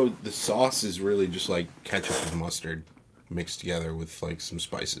 sloppy joe, the sauce is really just like ketchup and mustard mixed together with like some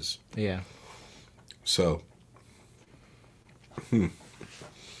spices. Yeah. So,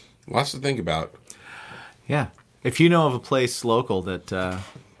 lots to think about. Yeah. If you know of a place local that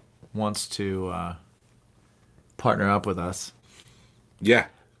wants to partner up with us, Yeah.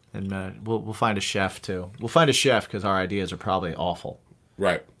 and we'll find a chef too. We'll find a chef because our ideas are probably awful.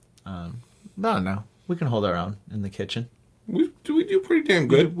 Right. No. We can hold our own in the kitchen. We do pretty damn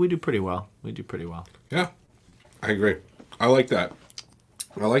good. We do pretty well. Yeah. I agree. I like that.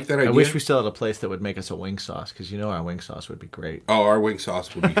 I like that idea. I wish we still had a place that would make us a wing sauce, because our wing sauce would be great. Oh, our wing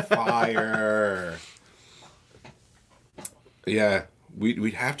sauce would be fire. Yeah,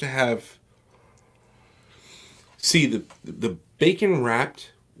 we'd have to have. See, the bacon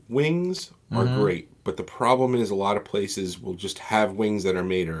wrapped wings are great, but the problem is a lot of places will just have wings that are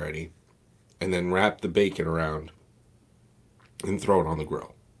made already, and then wrap the bacon around and throw it on the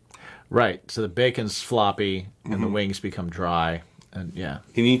grill. Right. So the bacon's floppy and the wings become dry, and yeah.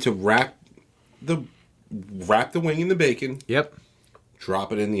 You need to wrap the wing in the bacon. Yep.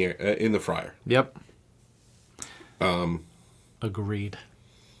 Drop it in the fryer. Yep. Agreed.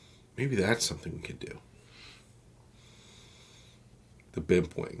 Maybe that's something we could do. The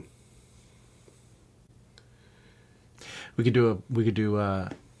bimp wing. We could do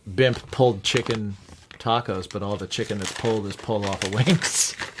bimp pulled chicken tacos, but all the chicken that's pulled is pulled off of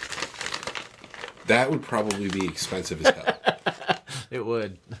wings. That would probably be expensive as hell. It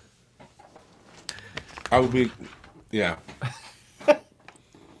would. I would be, yeah.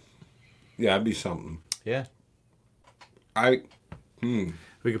 Yeah, it'd be something. Yeah. Hmm.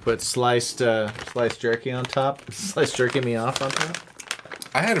 We could put sliced jerky on top. Sliced jerky me off on top.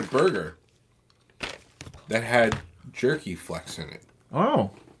 I had a burger that had jerky flecks in it. Oh,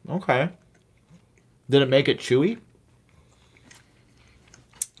 okay. Did it make it chewy?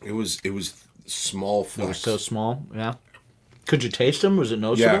 It was small flecks. It was so small, yeah. Could you taste them? Was it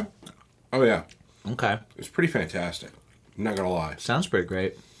noticeable? Yeah. Oh, yeah. Okay. It was pretty fantastic. I'm not going to lie. Sounds pretty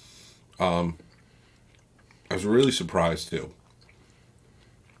great. I was really surprised, too.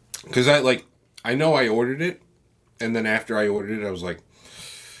 Because I know I ordered it, and then after I ordered it, I was like,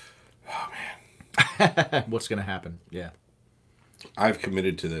 oh, man. What's going to happen? Yeah. I've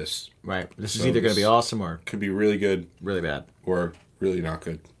committed to this. Right. This is either going to be awesome or could be really good. Really bad. Or really not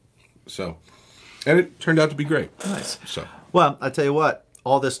good. So, and it turned out to be great. Nice. So, well, I tell you what,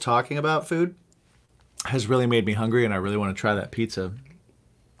 all this talking about food has really made me hungry, and I really want to try that pizza.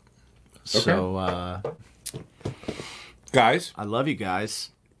 So, guys, I love you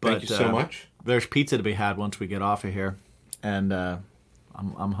guys. Thank you so much. There's pizza to be had once we get off of here, and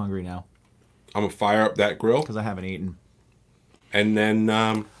I'm hungry now. I'm gonna fire up that grill because I haven't eaten. And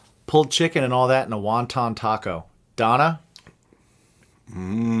then pulled chicken and all that in a wonton taco. Donna.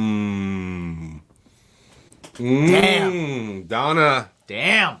 Damn, Donna.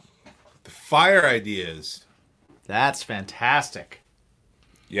 Damn. The fire ideas. That's fantastic.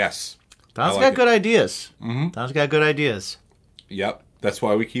 Yes. Donna's got good ideas. Mm-hmm. Donna's got good ideas. Yep. That's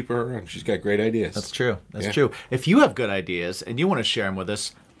why we keep her around. She's got great ideas. That's true. That's true. If you have good ideas and you want to share them with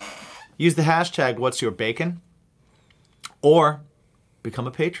us, use the hashtag What's Your Bacon or become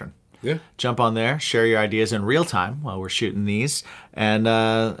a patron. Yeah. Jump on there, share your ideas in real time while we're shooting these, and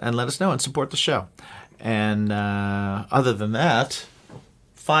let us know and support the show. And other than that,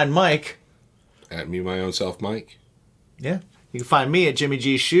 find Mike. At me, my own self, Mike. Yeah. You can find me at Jimmy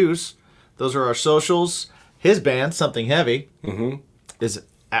G's Shoes. Those are our socials. His band, Something Heavy, is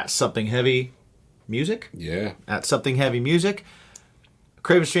at Something Heavy Music. Yeah. At Something Heavy Music.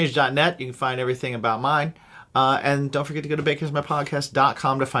 CravenStrange.net. You can find everything about mine. And don't forget to go to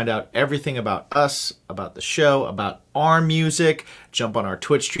bakersmypodcast.com to find out everything about us, about the show, about our music. Jump on our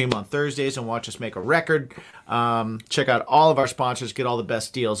Twitch stream on Thursdays and watch us make a record. Check out all of our sponsors. Get all the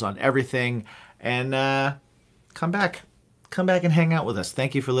best deals on everything. And come back. Come back and hang out with us.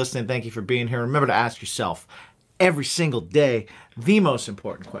 Thank you for listening. Thank you for being here. Remember to ask yourself every single day the most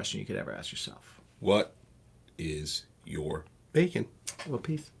important question you could ever ask yourself. What is your bacon? Well,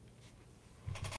 peace.